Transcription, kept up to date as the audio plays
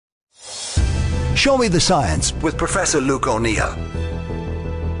Show Me the Science with Professor Luke O'Neill.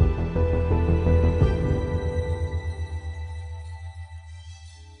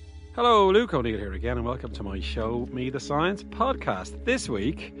 Hello, Luke O'Neill here again, and welcome to my Show Me the Science podcast. This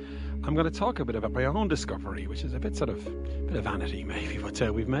week, I'm going to talk a bit about my own discovery, which is a bit of vanity maybe, but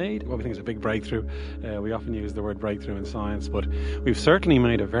we've made what we think is a big breakthrough. We often use the word breakthrough in science, but we've certainly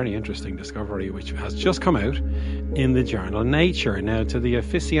made a very interesting discovery which has just come out in the journal Nature. Now, to the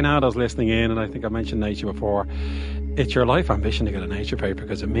aficionados listening in, and I think I mentioned Nature before, it's your life ambition to get a Nature paper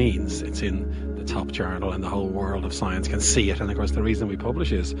because it means it's in the top journal and the whole world of science can see it. And of course the reason we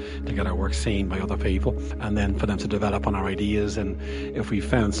publish is to get our work seen by other people and then for them to develop on our ideas, and if we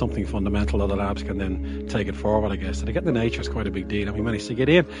found something fundamental, other labs can then take it forward, I guess. So to get the Nature is quite a big deal, and we managed to get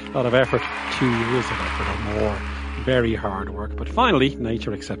in a lot of effort, 2 years of effort or more. Very hard work, but finally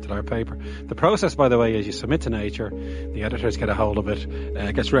Nature accepted our paper. The process, by the way, is you submit to Nature, the editors get a hold of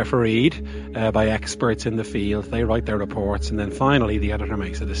it, gets refereed by experts in the field, they write their reports, and then finally the editor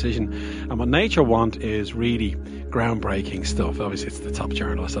makes a decision. And what Nature want is really groundbreaking stuff. Obviously it's the top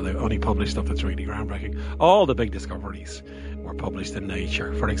journal, so they only publish stuff that's really groundbreaking. All the big discoveries were published in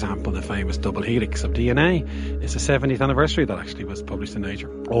Nature. For example, the famous double helix of DNA is the 70th anniversary that actually was published in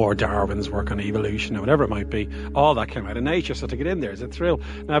Nature, or Darwin's work on evolution, or whatever it might be. All that came out of Nature, so to get in there is a thrill.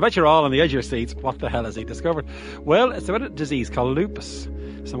 Now I bet you're all on the edge of your seats. What the hell has he discovered? Well, it's about a disease called lupus.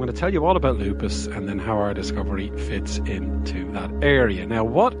 So I'm going to tell you all about lupus and then how our discovery fits into that area. Now,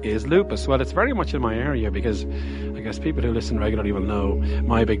 what is lupus? Well, it's very much in my area because I guess people who listen regularly will know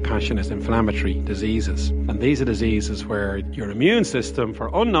my big passion is inflammatory diseases. And these are diseases where your immune system, for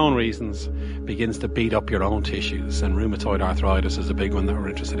unknown reasons, begins to beat up your own tissues. And rheumatoid arthritis is a big one that we're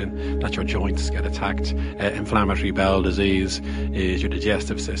interested in, that your joints get attacked. Inflammatory bowel disease is your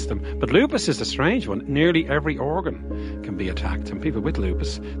digestive system. But lupus is a strange one. Nearly every organ can be attacked. And people with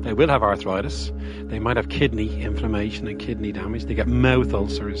lupus, they will have arthritis, they might have kidney inflammation and kidney damage, they get mouth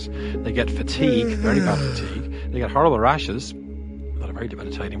ulcers, they get fatigue, very bad fatigue, they get horrible rashes that are very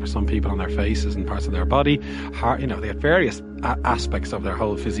debilitating for some people on their faces and parts of their body. They get various aspects of their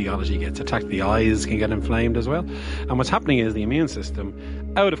whole physiology gets attacked. The eyes can get inflamed as well. And what's happening is the immune system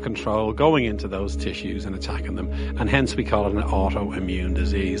out of control, going into those tissues and attacking them, and hence we call it an autoimmune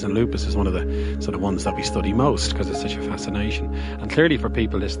disease. And lupus is one of the sort of ones that we study most because it's such a fascination. And clearly for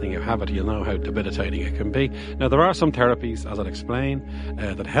people listening who have it, you'll know how debilitating it can be. Now there are some therapies, as I'll explain,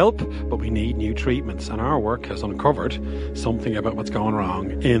 that help, but we need new treatments, and our work has uncovered something about what's going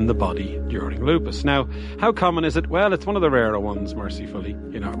wrong in the body during lupus. Now, how common is it? Well, it's one of the rarer ones, mercifully.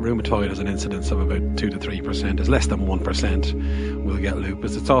 Rheumatoid has an incidence of about 2 to 3%, is less than 1% will get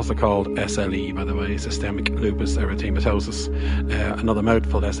lupus. It's also called SLE, by the way, systemic lupus erythematosus, another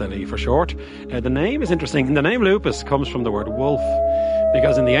mouthful, SLE for short. The name is interesting. The name lupus comes from the word wolf,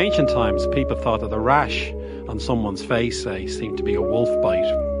 because in the ancient times people thought that the rash on someone's face, say, seemed to be a wolf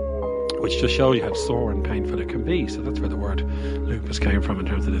bite, which just shows you how sore and painful it can be. So that's where the word lupus came from in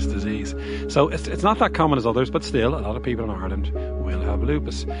terms of this disease. So it's not that common as others, but still a lot of people in Ireland will have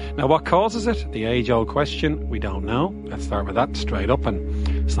lupus. Now, what causes it? The age-old question, we don't know. Let's start with that straight up.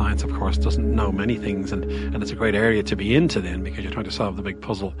 And science, of course, doesn't know many things, and it's a great area to be into then, because you're trying to solve the big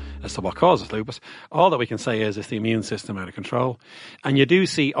puzzle as to what causes lupus. All that we can say is it's the immune system out of control. And you do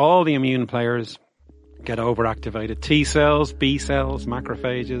see all the immune players get overactivated. T cells, B cells,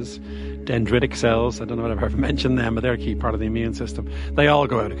 macrophages, dendritic cells, I don't know if I've ever mentioned them, but they're a key part of the immune system. They all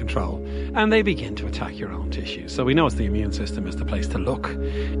go out of control and they begin to attack your own tissues. So we know it's the immune system is the place to look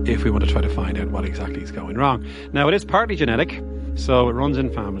if we want to try to find out what exactly is going wrong. Now, it is partly genetic, so it runs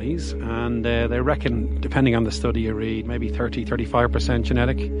in families, and they reckon, depending on the study you read, maybe 30-35%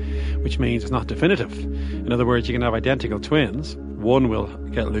 genetic, which means it's not definitive. In other words, you can have identical twins. One will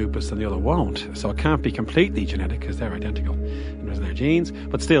get lupus and the other won't. So it can't be completely genetic because they're identical in terms of their genes.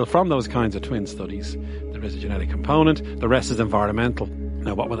 But still, from those kinds of twin studies, there is a genetic component. The rest is environmental.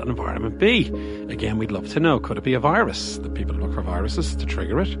 Now, what would that environment be? Again, we'd love to know. Could it be a virus? The people look for viruses to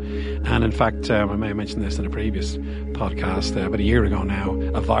trigger it. And in fact, I may have mentioned this in a previous podcast, about a year ago now,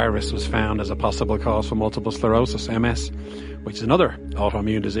 a virus was found as a possible cause for multiple sclerosis, MS, which is another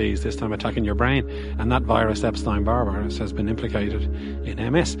autoimmune disease, this time attacking your brain. And that virus, Epstein-Barr virus, has been implicated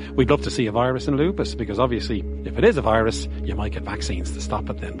in MS. We'd love to see a virus in lupus, because obviously, if it is a virus, you might get vaccines to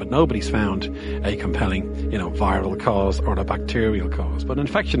stop it then. But nobody's found a compelling, viral cause or a bacterial cause. But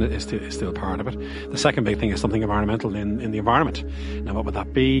infection is still part of it. The second big thing is something environmental in the environment. Now, what would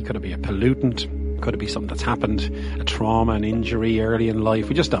that be? Could it be a pollutant? Could it be something that's happened, a trauma, an injury early in life?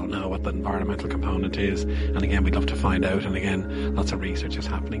 We just don't know what the environmental component is. And again, we'd love to find out. And again, lots of research is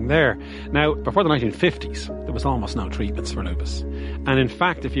happening there. Now, before the 1950s, there was almost no treatments for lupus. And in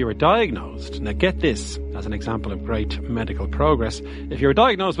fact, if you were diagnosed, now get this as an example of great medical progress, if you were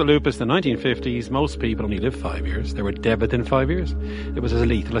diagnosed with lupus in the 1950s, most people only lived 5 years. They were dead within 5 years. It was as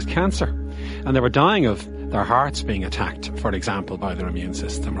lethal as cancer. And they were dying of their hearts being attacked, for example, by their immune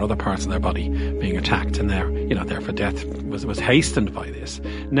system, or other parts of their body being attacked, and therefore death was hastened by this.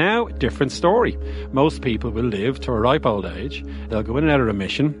 Now, different story. Most people will live to a ripe old age. They'll go in and out of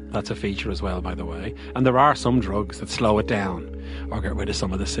remission. That's a feature as well, by the way. And there are some drugs that slow it down or get rid of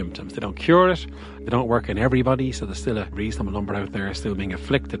some of the symptoms. They don't cure it. They don't work in everybody, so there's still a reasonable number out there still being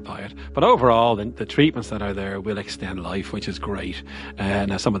afflicted by it. But overall, the treatments that are there will extend life, which is great.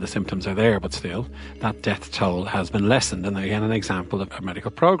 Now, some of the symptoms are there, but still, that death toll has been lessened. And again, an example of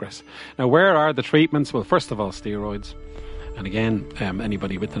medical progress. Now, where are the treatments? Well, first of all, steroids. And again,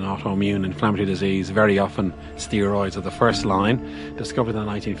 anybody with an autoimmune inflammatory disease, very often steroids are the first line, discovered in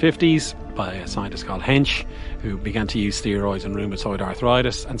the 1950s by a scientist called Hench, who began to use steroids in rheumatoid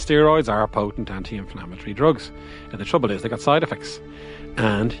arthritis. And steroids are potent anti-inflammatory drugs. And the trouble is, they got side effects.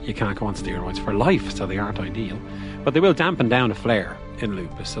 And you can't go on steroids for life, so they aren't ideal. But they will dampen down a flare in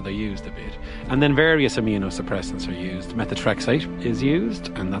lupus, so they're used a bit. And then various immunosuppressants are used. Methotrexate is used,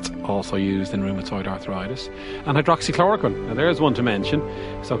 and that's also used in rheumatoid arthritis. And hydroxychloroquine, now there's one to mention.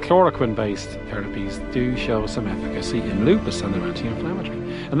 So chloroquine-based therapies do show some efficacy in lupus, and they're anti-inflammatory.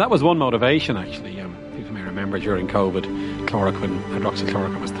 And that was one motivation, actually. People may remember during COVID,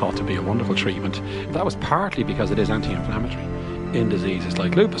 hydroxychloroquine was thought to be a wonderful treatment. That was partly because it is anti-inflammatory in diseases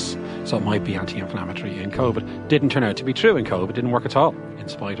like lupus, so it might be anti-inflammatory in COVID. Didn't turn out to be true in COVID, didn't work at all, in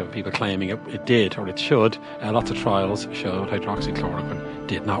spite of people claiming it did, or it should. Lots of trials showed hydroxychloroquine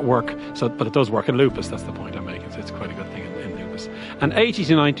did not work, but it does work in lupus. That's the point I'm making, so it's quite a good thing in lupus. And 80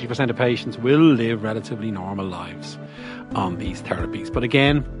 to 90% of patients will live relatively normal lives on these therapies. But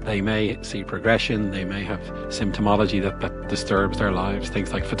again, they may see progression, they may have symptomology that disturbs their lives.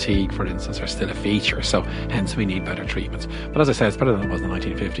 Things like fatigue, for instance, are still a feature, so hence we need better treatments. But as I said, it's better than it was in the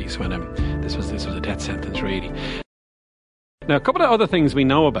 1950s when this was a death sentence, really. Now, a couple of other things we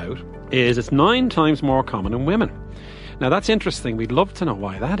know about is it's 9 times more common in women. Now, that's interesting. We'd love to know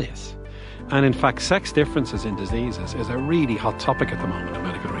why that is. And in fact, sex differences in diseases is a really hot topic at the moment in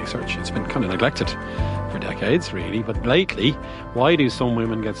medical research. It's been kind of neglected for decades, really. But lately, why do some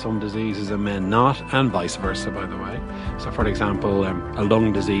women get some diseases and men not? And vice versa, by the way. So, for example, a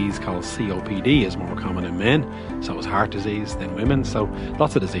lung disease called COPD is more common in men. So is heart disease than women. So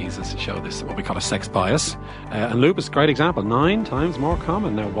lots of diseases show this, what we call a sex bias. And lupus, great example, 9 times more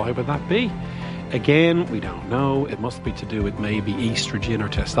common. Now, why would that be? Again, we don't know. It must be to do with maybe estrogen or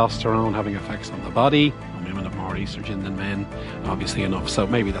testosterone having effects on the body. Women have more estrogen than men, obviously enough. So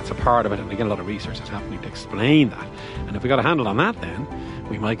maybe that's a part of it. And again, a lot of research is happening to explain that. And if we got a handle on that, then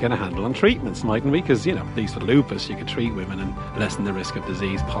we might get a handle on treatments, mightn't we? Because, at least with lupus, you could treat women and lessen the risk of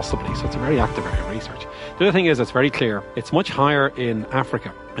disease, possibly. So it's a very active area of research. The other thing is, it's very clear, it's much higher in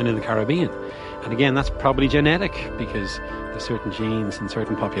Africa and in the Caribbean. And again, that's probably genetic, because there's certain genes in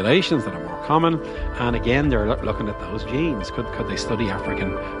certain populations that are more common. And again, they're looking at those genes. Could they study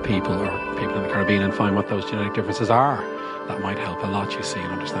African people or people in the Caribbean and find what those genetic differences are? That might help a lot, you see, in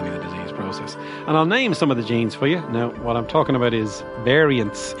understanding the disease process. And I'll name some of the genes for you. Now, what I'm talking about is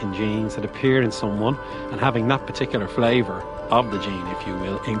variants in genes that appear in someone, and having that particular flavour of the gene, if you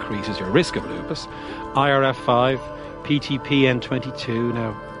will, increases your risk of lupus. IRF5, PTPN22.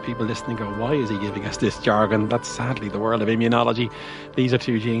 Now, people listening go, why is he giving us this jargon? That's sadly the world of immunology. These are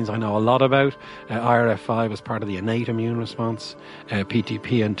 2 genes I know a lot about. IRF5 is part of the innate immune response.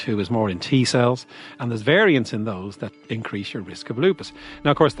 PTPN2 is more in T cells. And there's variants in those that increase your risk of lupus.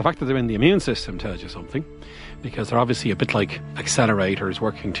 Now, of course, the fact that they're in the immune system tells you something, because they're obviously a bit like accelerators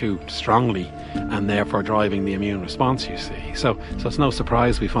working too strongly and therefore driving the immune response, you see. So it's no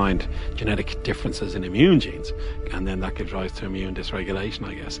surprise we find genetic differences in immune genes, and then that gives rise to immune dysregulation,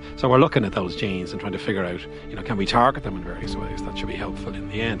 I guess. So we're looking at those genes and trying to figure out, can we target them in various ways? That should be helpful in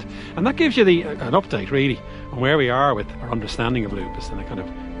the end. And that gives you an update, really, on where we are with our understanding of lupus and the kind of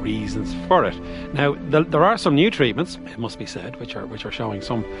reasons for it. Now, there are some new treatments, it must be said, which are showing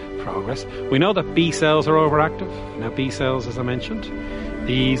some progress. We know that B cells are overactive. Now, B cells, as I mentioned,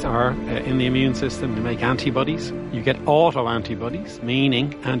 these are in the immune system to make antibodies. You get autoantibodies,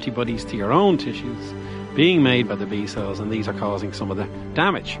 meaning antibodies to your own tissues being made by the B cells, and these are causing some of the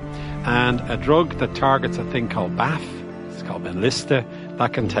damage. And a drug that targets a thing called BAFF, it's called Benlysta,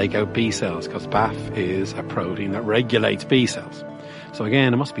 that can take out B cells, because BAFF is a protein that regulates B cells. So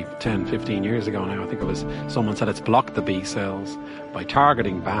again, it must be 10, 15 years ago now. I think it was someone said it's blocked the B cells by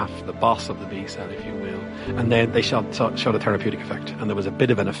targeting BAF, the boss of the B cell, if you will. And then they showed a therapeutic effect. And there was a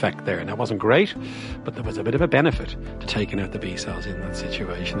bit of an effect there. Now, it wasn't great, but there was a bit of a benefit to taking out the B cells in that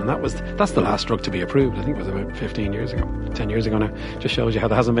situation. And that's the last drug to be approved. I think it was about 15 years ago, 10 years ago now. Just shows you how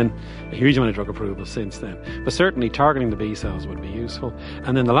there hasn't been a huge amount of drug approval since then. But certainly targeting the B cells would be useful.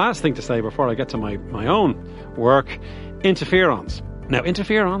 And then the last thing to say before I get to my own work, interferons. Now,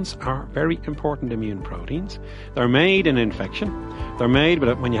 interferons are very important immune proteins. They're made in infection. They're made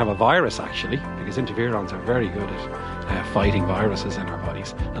when you have a virus, actually, because interferons are very good at fighting viruses in our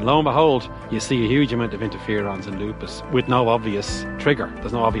bodies. And lo and behold, you see a huge amount of interferons in lupus with no obvious trigger.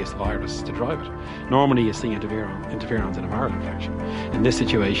 There's no obvious virus to drive it. Normally, you see interferons in a viral infection. In this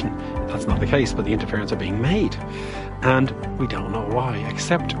situation, that's not the case, but the interferons are being made. And we don't know why,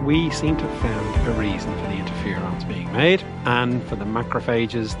 except we seem to have found a reason for the interferons being made and for the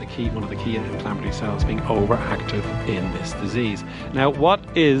macrophages, one of the key inflammatory cells, being overactive in this disease. Now, what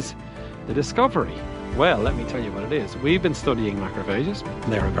is the discovery? Well, let me tell you what it is. We've been studying macrophages.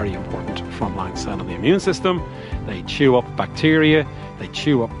 They're a very important frontline cell in the immune system. They chew up bacteria. They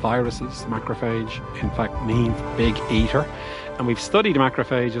chew up viruses. Macrophage, in fact, means big eater. And we've studied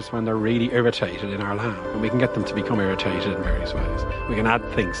macrophages when they're really irritated in our lab. And we can get them to become irritated in various ways. We can add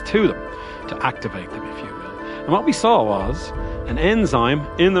things to them to activate them, if you will. And what we saw was an enzyme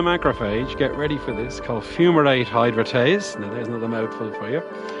in the macrophage, get ready for this, called fumarate hydratase. Now, there's another mouthful for you.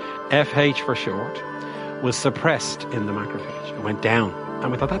 FH for short. Was suppressed in the macrophage. It went down.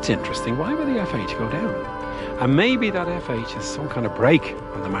 And we thought, that's interesting. Why would the FH go down? And maybe that FH is some kind of brake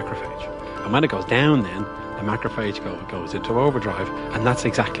on the macrophage. And when it goes down then, the macrophage goes into overdrive. And that's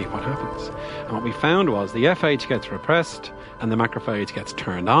exactly what happens. And what we found was the FH gets repressed and the macrophage gets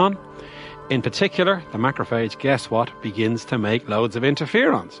turned on. In particular, the macrophage, guess what, begins to make loads of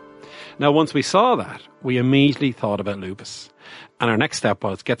interferons. Now, once we saw that, we immediately thought about lupus. And our next step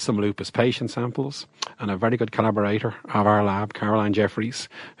was get some lupus patient samples. And a very good collaborator of our lab, Caroline Jeffries,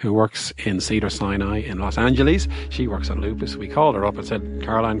 who works in Cedars-Sinai in Los Angeles. She works on lupus. We called her up and said,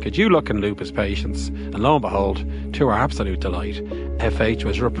 Caroline, could you look in lupus patients? And lo and behold, to our absolute delight, FH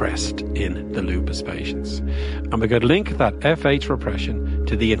was repressed in the lupus patients. And we could link that FH repression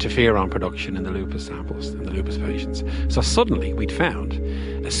to the interferon production in the lupus samples, in the lupus patients. So suddenly we'd found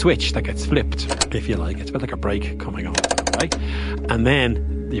a switch that gets flipped, if you like. It's a bit like a brake coming on, right? And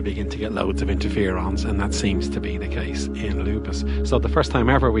then you begin to get loads of interferons, and that seems to be the case in lupus. So the first time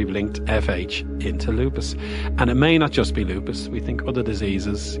ever we've linked FH into lupus. And it may not just be lupus. We think other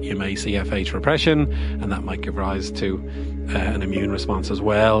diseases, you may see FH repression, and that might give rise to an immune response as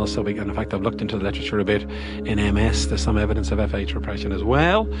well. So in fact, I've looked into the literature a bit. In MS, there's some evidence of FH repression as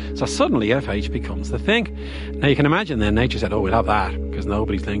well. So suddenly FH becomes the thing. Now you can imagine then nature said, oh, we'll have that, because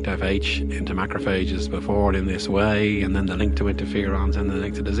nobody's linked FH into macrophages before in this way, and then the link to interferons and the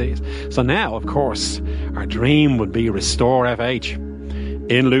link to disease. So now, of course, our dream would be restore FH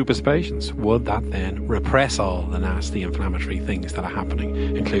in lupus patients. Would that then repress all the nasty inflammatory things that are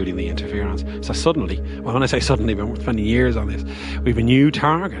happening, including the interferons? So suddenly, well, when I say suddenly, we've been spending years on this, we've a new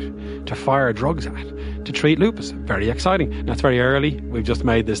target to fire drugs at to treat lupus. Very exciting. Now, it's very early. We've just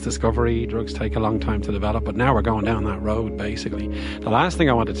made this discovery. Drugs take a long time to develop, but now we're going down that road, basically. The last thing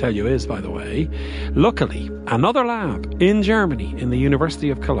I want to tell you is, by the way, luckily, another lab in Germany, in the University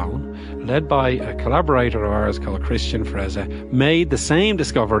of Cologne, led by a collaborator of ours called Christian Freze, made the same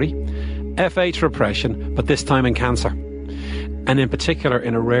discovery, FH repression, but this time in cancer. And in particular,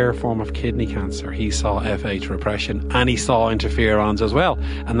 in a rare form of kidney cancer, he saw FH repression and he saw interferons as well.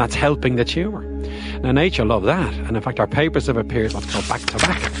 And that's helping the tumour. Now, nature loved that. And in fact, our papers have appeared what's called back to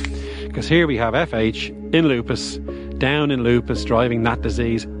back. Because here we have FH in lupus, down in lupus, driving that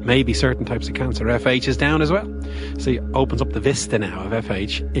disease, maybe certain types of cancer. FH is down as well. So it opens up the vista now of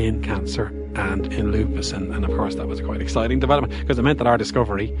FH in cancer and in lupus. And of course, that was a quite exciting development because it meant that our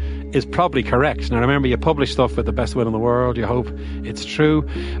discovery is probably correct. Now, remember, you publish stuff with the best will in the world. You hope it's true.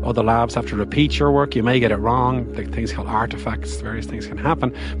 Other labs have to repeat your work. You may get it wrong. Things called artifacts, various things can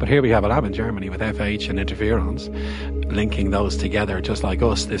happen. But here we have a lab in Germany with FH and interferons, linking those together just like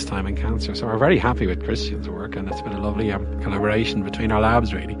us, this time in cancer. So we're very happy with Christian's work, and it's been a lovely collaboration between our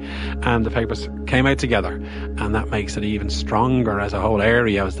labs, really. And the papers came out together, and that makes it even stronger as a whole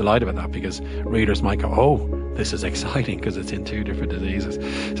area. I was delighted with that because readers might go, oh, this is exciting because it's in two different diseases.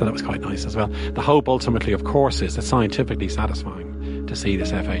 So that was quite nice as well. The hope ultimately, of course, is that scientifically satisfying to see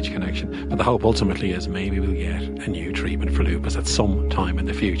this FH connection. But the hope ultimately is maybe we'll get a new treatment for lupus at some time in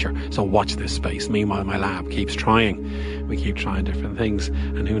the future. So watch this space. Meanwhile, my lab keeps trying. We keep trying different things,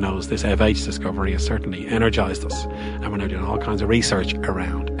 and who knows, this FH discovery has certainly energised us, and we're now doing all kinds of research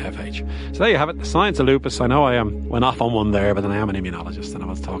around FH. So there you have it, the science of lupus. I know I went off on one there, but then I am an immunologist and I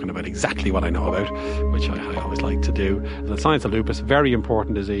was talking about exactly what I know about, which I always like to do. The science of lupus, very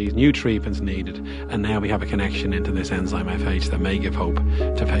important disease, new treatments needed, and now we have a connection into this enzyme FH that may give hope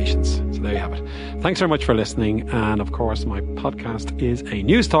to patients. So there you have it. Thanks very much for listening, and of course my podcast is a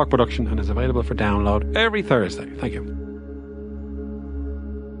News Talk production and is available for download every Thursday. Thank you.